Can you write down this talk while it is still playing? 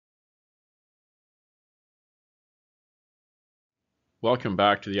Welcome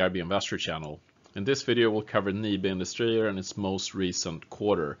back to the Nibe Industrier channel. In this video we'll cover Nibe Industrier and its most recent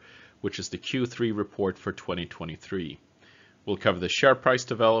quarter, which is the Q3 report for 2023. We'll cover the share price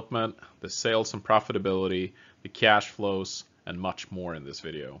development, the sales and profitability, the cash flows, and much more in this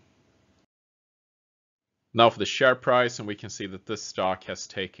video. Now for the share price, and we can see that this stock has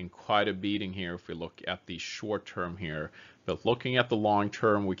taken quite a beating here if we look at the short term here. But looking at the long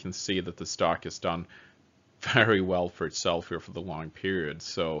term, we can see that the stock has done very well for itself here for the long period.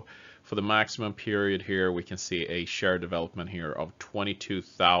 So for the maximum period here, we can see a share development here of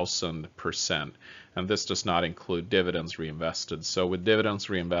 22,000%. And this does not include dividends reinvested. So with dividends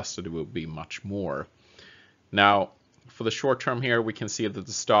reinvested, it will be much more. Now, for the short term here, we can see that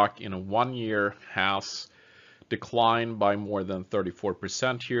the stock in a 1 year has declined by more than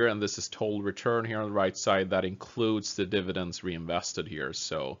 34% here. And this is total return here on the right side. That includes the dividends reinvested here.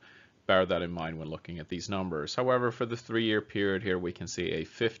 So bear that in mind when looking at these numbers. However, for the 3-year period here, we can see a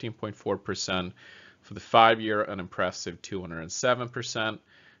 15.4%. For the 5-year, an impressive 207%.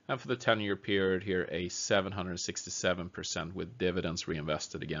 And for the 10-year period here, a 767% with dividends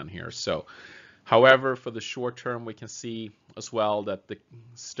reinvested again here. So, however, for the short term, we can see as well that the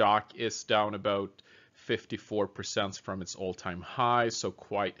stock is down about 54% from its all-time high, so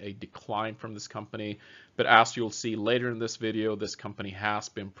quite a decline from this company. But as you'll see later in this video, this company has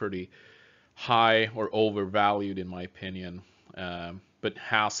been pretty high or overvalued in my opinion, but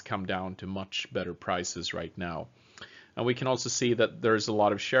has come down to much better prices right now. And we can also see that there's a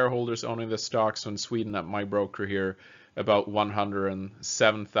lot of shareholders owning this stock. So in Sweden, at my broker here, about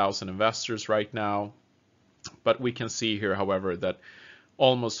 107,000 investors right now. But we can see here, however, that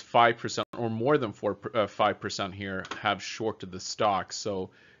almost 5% or more than 5% here have shorted the stock.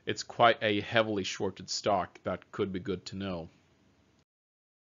 So it's quite a heavily shorted stock. That could be good to know.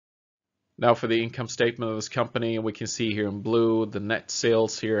 Now for the income statement of this company, we can see here in blue, the net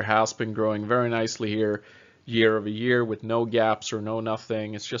sales here has been growing very nicely here year over year with no gaps or no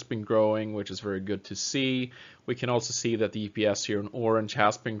nothing. It's just been growing, which is very good to see. We can also see that the EPS here in orange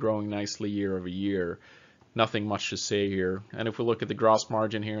has been growing nicely year over year. Nothing much to say here. And if we look at the gross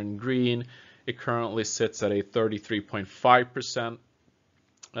margin here in green, it currently sits at a 33.5%,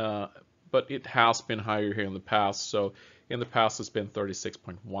 but it has been higher here in the past. So in the past, it's been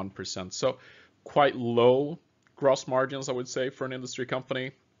 36.1%. So quite low gross margins, I would say, for an industry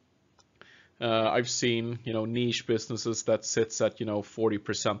company. I've seen, niche businesses that sits at,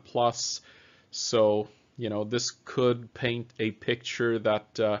 40% plus. So, this could paint a picture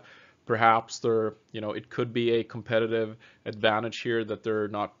that perhaps it could be a competitive advantage here, that they're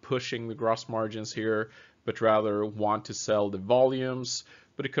not pushing the gross margins here, but rather want to sell the volumes.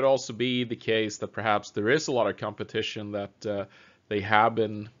 But it could also be the case that perhaps there is a lot of competition that they have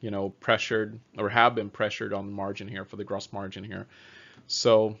been, pressured or have been pressured on the margin here for the gross margin here.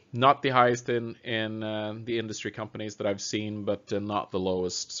 So not the highest in the industry companies that I've seen, but not the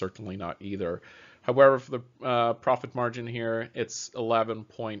lowest, certainly not either. However, for the profit margin here, it's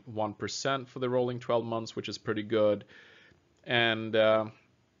 11.1% for the rolling 12 months, which is pretty good. And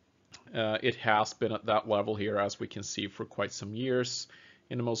it has been at that level here, as we can see, for quite some years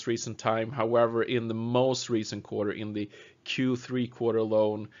in the most recent time. However, in the most recent quarter, in the Q3 quarter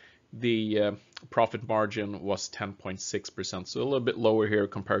alone, the profit margin was 10.6%. So a little bit lower here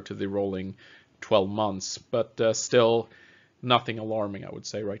compared to the rolling 12 months, but still nothing alarming, I would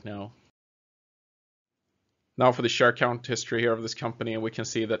say, right now. Now for the share count history here of this company, and we can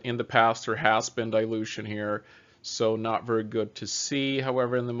see that in the past there has been dilution here, so not very good to see.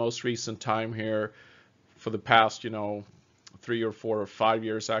 However, in the most recent time here, for the past 3 or 4 or 5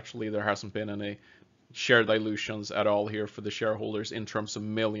 years actually, there hasn't been any share dilutions at all here for the shareholders in terms of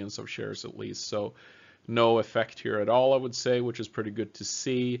millions of shares at least. So no effect here at all, I would say, which is pretty good to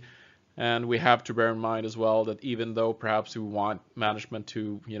see. And we have to bear in mind as well that even though perhaps we want management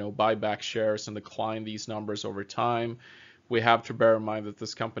to, buy back shares and decline these numbers over time, we have to bear in mind that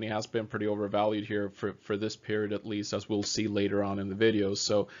this company has been pretty overvalued here for this period at least, as we'll see later on in the video.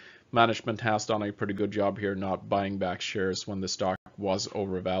 So management has done a pretty good job here not buying back shares when the stock was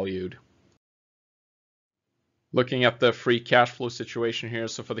overvalued. Looking at the free cash flow situation here,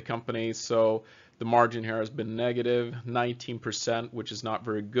 so for the company, so the margin here has been negative 19%, which is not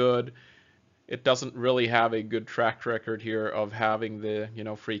very good. It doesn't really have a good track record here of having the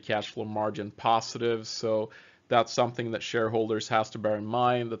free cash flow margin positive. So that's something that shareholders has to bear in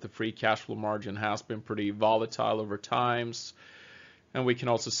mind, that the free cash flow margin has been pretty volatile over times. And we can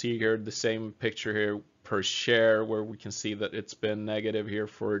also see here the same picture here per share, where we can see that it's been negative here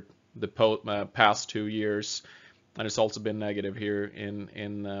for the past 2 years. And it's also been negative here in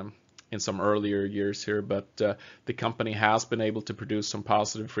in some earlier years here, but the company has been able to produce some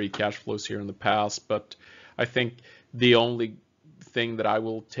positive free cash flows here in the past. But I think the only thing that I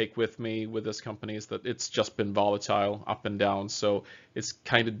will take with me with this company is that it's just been volatile up and down. So it's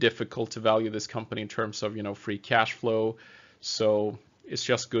kind of difficult to value this company in terms of, free cash flow. So it's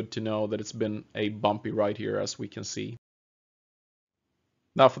just good to know that it's been a bumpy ride here, as we can see.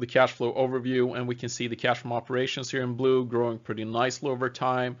 Now for the cash flow overview, and we can see the cash from operations here in blue growing pretty nicely over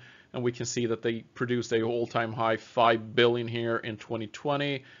time. And we can see that they produced a all-time high 5 billion here in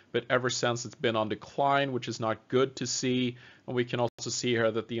 2020, but ever since it's been on decline, which is not good to see. And we can also see here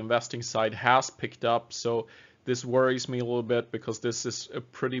that the investing side has picked up. So this worries me a little bit, because this is a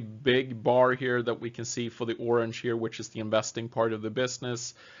pretty big bar here that we can see for the orange here, which is the investing part of the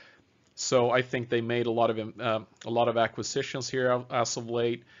business. So I think they made a lot of acquisitions here as of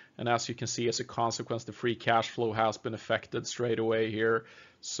late, and as you can see, as a consequence, the free cash flow has been affected straight away here.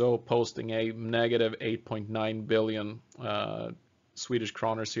 So posting a negative 8.9 billion Swedish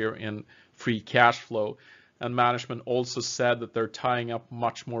kronor here in free cash flow. And management also said that they're tying up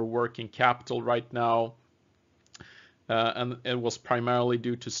much more working capital right now. And it was primarily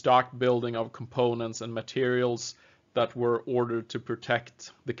due to stock building of components and materials that were ordered to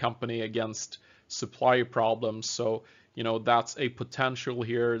protect the company against supply problems. So, that's a potential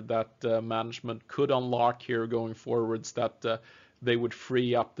here that management could unlock here going forwards, that they would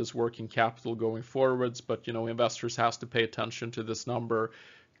free up this working capital going forwards. But, investors has to pay attention to this number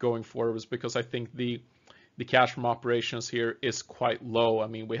going forwards, because I think the cash from operations here is quite low. I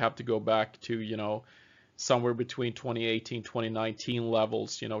mean, we have to go back to, somewhere between 2018, 2019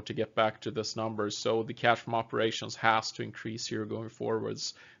 levels, to get back to this number. So the cash from operations has to increase here going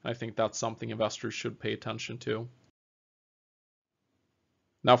forwards. And I think that's something investors should pay attention to.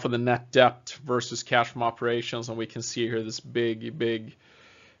 Now for the net debt versus cash from operations, and we can see here this big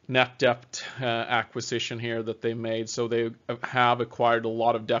net debt acquisition here that they made. So they have acquired a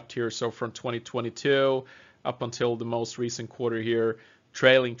lot of debt here. So from 2022 up until the most recent quarter here,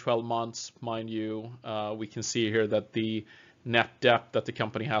 trailing 12 months, mind you, we can see here that the net debt that the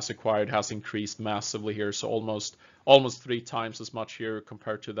company has acquired has increased massively here. So almost 3 times as much here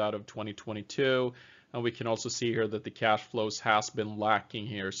compared to that of 2022. And we can also see here that the cash flows has been lacking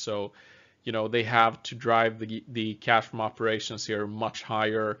here. So, they have to drive the cash from operations here much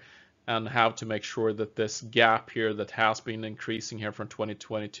higher, and have to make sure that this gap here that has been increasing here from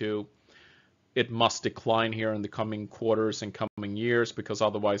 2022, it must decline here in the coming quarters and coming years, because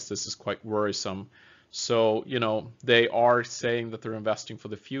otherwise this is quite worrisome. So, they are saying that they're investing for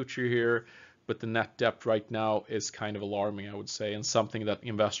the future here, but the net debt right now is kind of alarming, I would say, and something that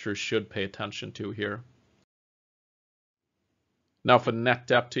investors should pay attention to here. Now for net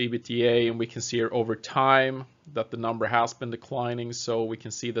debt to EBITDA, and we can see here over time that the number has been declining. So we can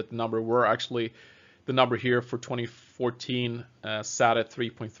see that the number here for 2014 sat at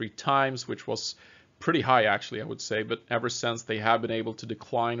 3.3 times, which was pretty high actually, I would say. But ever since, they have been able to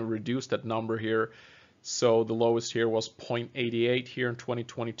decline or reduce that number here. So the lowest here was 0.88 here in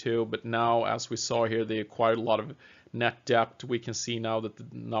 2022. But now, as we saw here, they acquired a lot of net debt. We can see now that the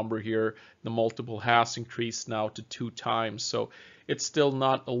number here, the multiple has increased now to 2 times. So it's still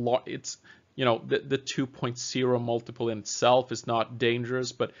not a lot. It's the 2.0 multiple in itself is not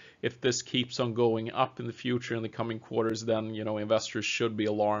dangerous, but if this keeps on going up in the future in the coming quarters, then investors should be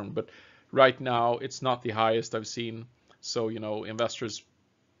alarmed. But right now it's not the highest I've seen, so investors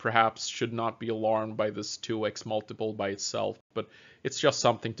perhaps should not be alarmed by this 2x multiple by itself, but it's just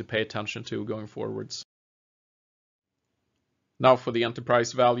something to pay attention to going forwards. Now for the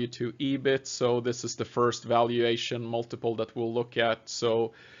enterprise value to EBIT, so this is the first valuation multiple that we'll look at.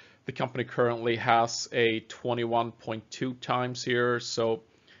 So the company currently has a 21.2 times here, so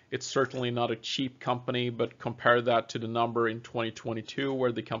it's certainly not a cheap company, but compare that to the number in 2022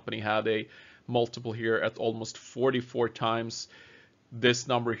 where the company had a multiple here at almost 44 times. This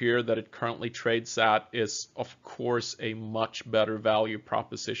number here that it currently trades at is of course a much better value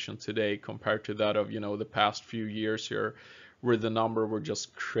proposition today compared to that of the past few years here, where the number were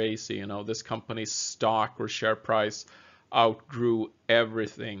just crazy. This company's stock or share price outgrew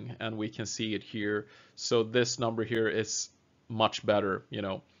everything, and we can see it here. So this number here is much better,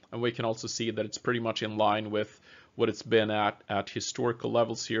 and we can also see that it's pretty much in line with what it's been at historical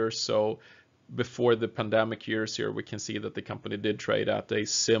levels here. So before the pandemic years here, we can see that the company did trade at a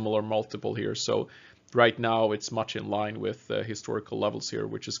similar multiple here. So right now it's much in line with historical levels here,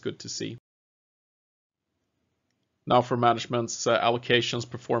 which is good to see. Now for management's allocations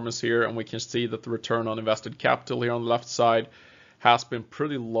performance here, and we can see that the return on invested capital here on the left side has been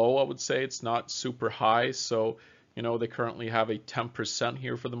pretty low, I would say. It's not super high. So, You know, they currently have a 10%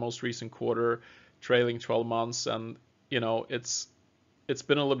 here for the most recent quarter, trailing 12 months, and you know, it's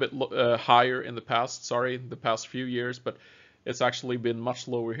been a little bit higher in the past few years, but it's actually been much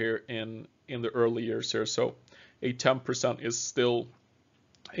lower here in the early years here. So a 10% is still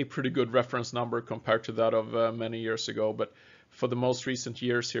a pretty good reference number compared to that of many years ago, but for the most recent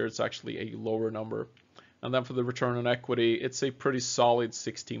years here, it's actually a lower number. And then for the return on equity, it's a pretty solid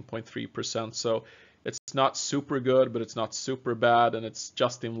 16.3%. So it's not super good, but it's not super bad, and it's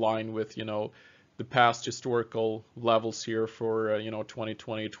just in line with, you know, the past historical levels here for, you know,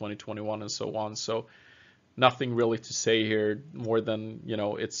 2020, 2021, and so on. So nothing really to say here more than, you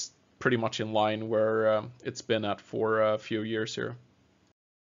know, it's pretty much in line where it's been at for a few years here.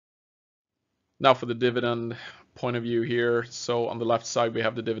 Now for the dividend point of view here. So on the left side, we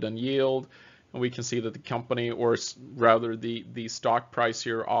have the dividend yield, and we can see that the company, or rather the stock price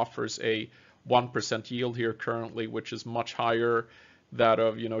here, offers a 1% yield here currently, which is much higher that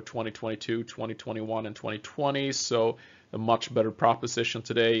of, you know, 2022, 2021, and 2020. So a much better proposition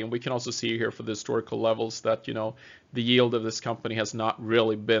today. And we can also see here for the historical levels that, you know, the yield of this company has not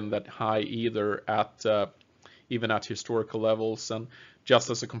really been that high either at even at historical levels. And just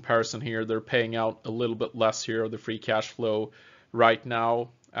as a comparison here, they're paying out a little bit less here of the free cash flow right now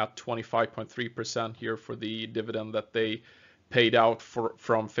at 25.3% here for the dividend that they paid out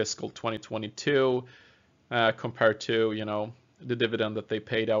from fiscal 2022 compared to, you know, the dividend that they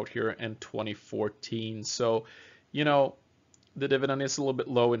paid out here in 2014. So, you know, the dividend is a little bit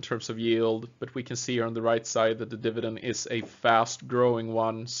low in terms of yield, but we can see here on the right side that the dividend is a fast growing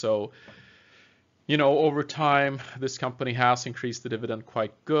one. So, you know, over time, this company has increased the dividend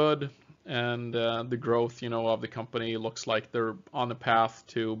quite good, and the growth, you know, of the company looks like they're on a path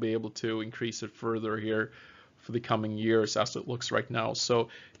to be able to increase it further here for the coming years as it looks right now. So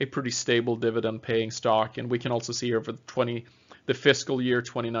a pretty stable dividend paying stock. And we can also see here for the fiscal year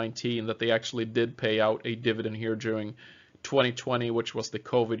 2019 that they actually did pay out a dividend here during 2020, which was the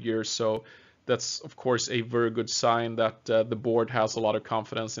COVID year. So that's of course a very good sign that the board has a lot of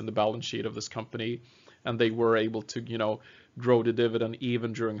confidence in the balance sheet of this company, and they were able to, you know, grow the dividend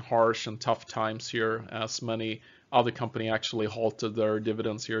even during harsh and tough times here, as many other company actually halted their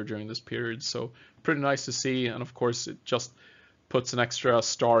dividends here during this period. So pretty nice to see, and of course it just puts an extra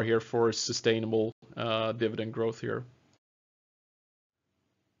star here for sustainable dividend growth here.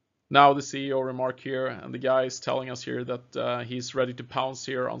 Now the CEO remark here, and the guy is telling us here that he's ready to pounce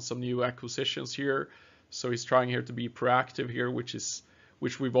here on some new acquisitions here. So he's trying here to be proactive here,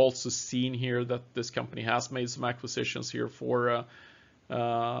 which we've also seen here that this company has made some acquisitions here for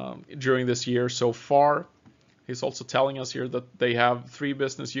during this year so far. He's also telling us here that they have 3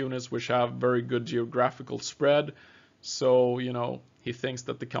 business units which have very good geographical spread. So, you know, he thinks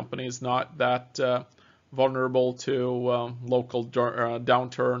that the company is not that vulnerable to local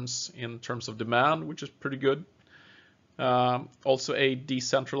downturns in terms of demand, which is pretty good. Also a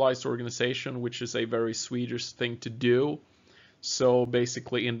decentralized organization, which is a very Swedish thing to do. So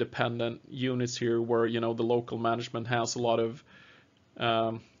basically independent units here where, you know, the local management has a lot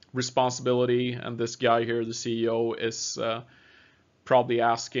of responsibility, and this guy here, the CEO, is probably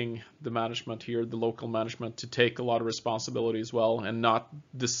asking the management here, the local management, to take a lot of responsibility as well and not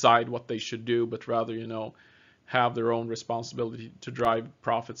decide what they should do, but rather, you know, have their own responsibility to drive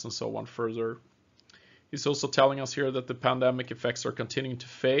profits and so on further. He's also telling us here that the pandemic effects are continuing to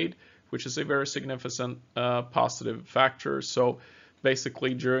fade, which is a very significant positive factor. So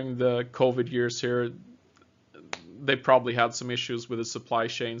basically during the COVID years here, they probably had some issues with the supply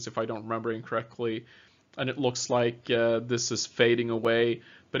chains, if I don't remember incorrectly, and it looks like this is fading away.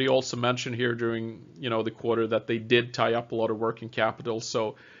 But he also mentioned here during, you know, the quarter that they did tie up a lot of working capital.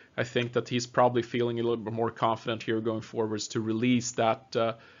 So I think that he's probably feeling a little bit more confident here going forwards to release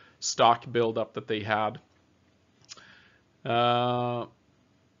that stock buildup that they had. And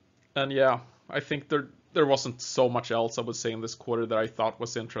yeah, I think there wasn't so much else I would say in this quarter that I thought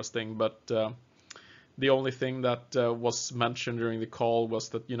was interesting, but the only thing that was mentioned during the call was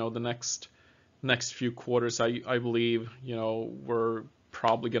that, you know, the next few quarters, I believe, you know, we're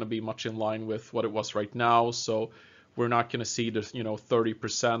probably going to be much in line with what it was right now. So we're not going to see the, you know,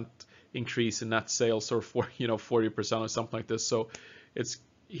 30% increase in net sales or 40% or something like this. So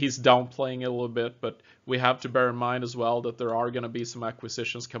he's downplaying it a little bit, but we have to bear in mind as well that there are going to be some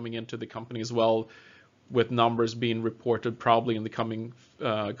acquisitions coming into the company as well, with numbers being reported probably in the coming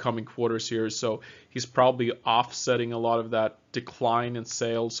quarters here. So he's probably offsetting a lot of that decline in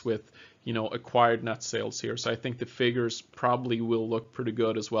sales with, you know, acquired net sales here. So I think the figures probably will look pretty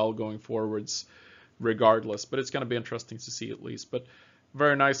good as well going forwards regardless, but it's going to be interesting to see at least. But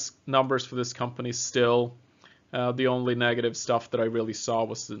very nice numbers for this company still. The only negative stuff that I really saw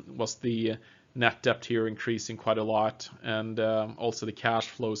was the net debt here increasing quite a lot, and also the cash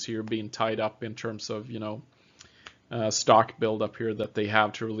flows here being tied up in terms of, you know, stock buildup here that they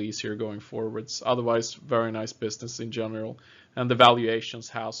have to release here going forwards. Otherwise, very nice business in general, and the valuations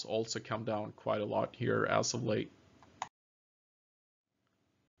has also come down quite a lot here as of late.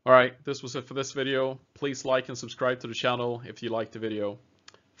 Alright, this was it for this video. Please like and subscribe to the channel if you liked the video.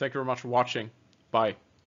 Thank you very much for watching. Bye.